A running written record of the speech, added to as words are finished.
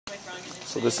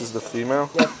So this is the female?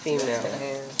 The female.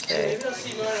 Okay.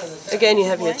 Again, you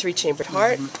have your three-chambered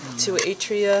heart, two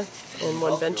atria, and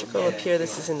one ventricle up here.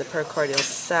 This is in the pericardial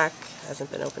sac.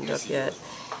 Hasn't been opened up yet.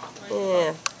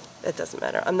 That doesn't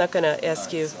matter. I'm not going to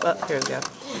ask you. Well, here we go.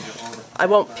 I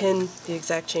won't pin the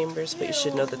exact chambers, but you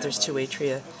should know that there's two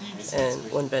atria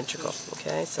and one ventricle.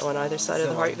 Okay, so on either side of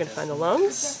the heart, you're going to find the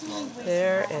lungs,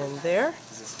 there and there.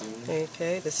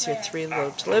 Okay, this is your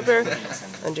three-lobed liver.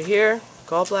 Under here,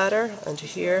 gallbladder. Under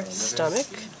here, stomach.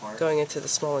 Going into the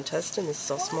small intestine. This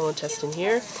is all small intestine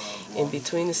here. In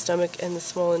between the stomach and the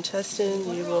small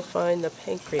intestine, you will find the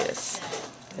pancreas.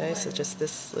 Okay, so just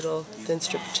this little thin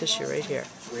strip of tissue right here.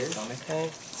 Okay,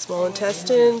 small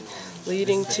intestine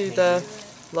leading to the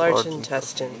large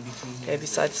intestine. Okay,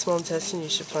 beside the small intestine, you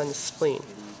should find the spleen.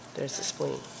 There's the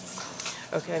spleen.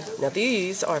 Okay, now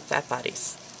these are fat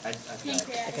bodies.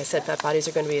 Like I said, fat bodies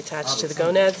are going to be attached to the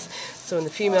gonads. So in the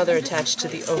female, they're attached to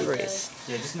the ovaries.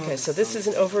 Okay, so this is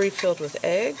an ovary filled with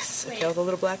eggs. Okay, all the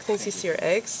little black things you see are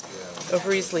eggs.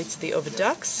 Ovaries lead to the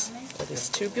oviducts, or these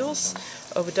tubules.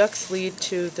 Oviducts lead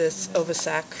to this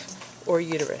ovisac or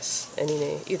uterus.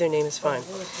 Either name is fine.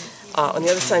 On the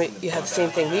other side, you have the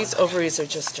same thing. These ovaries are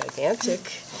just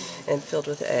gigantic and filled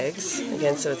with eggs.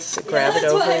 Again, so it's a gravid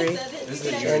ovary.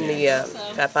 And the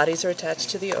fat bodies are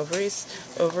attached to the ovaries.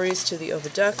 Ovaries to the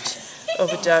oviduct.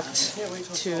 Oviduct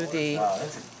to the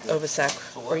ovisac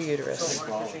or uterus.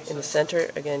 In the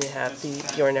center, again, you have the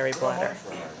urinary bladder.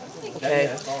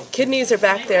 Okay, kidneys are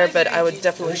back there, but I would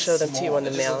definitely show them to you on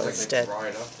the male instead,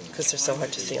 because they're so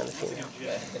hard to see on the female.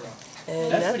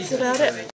 And that's about it.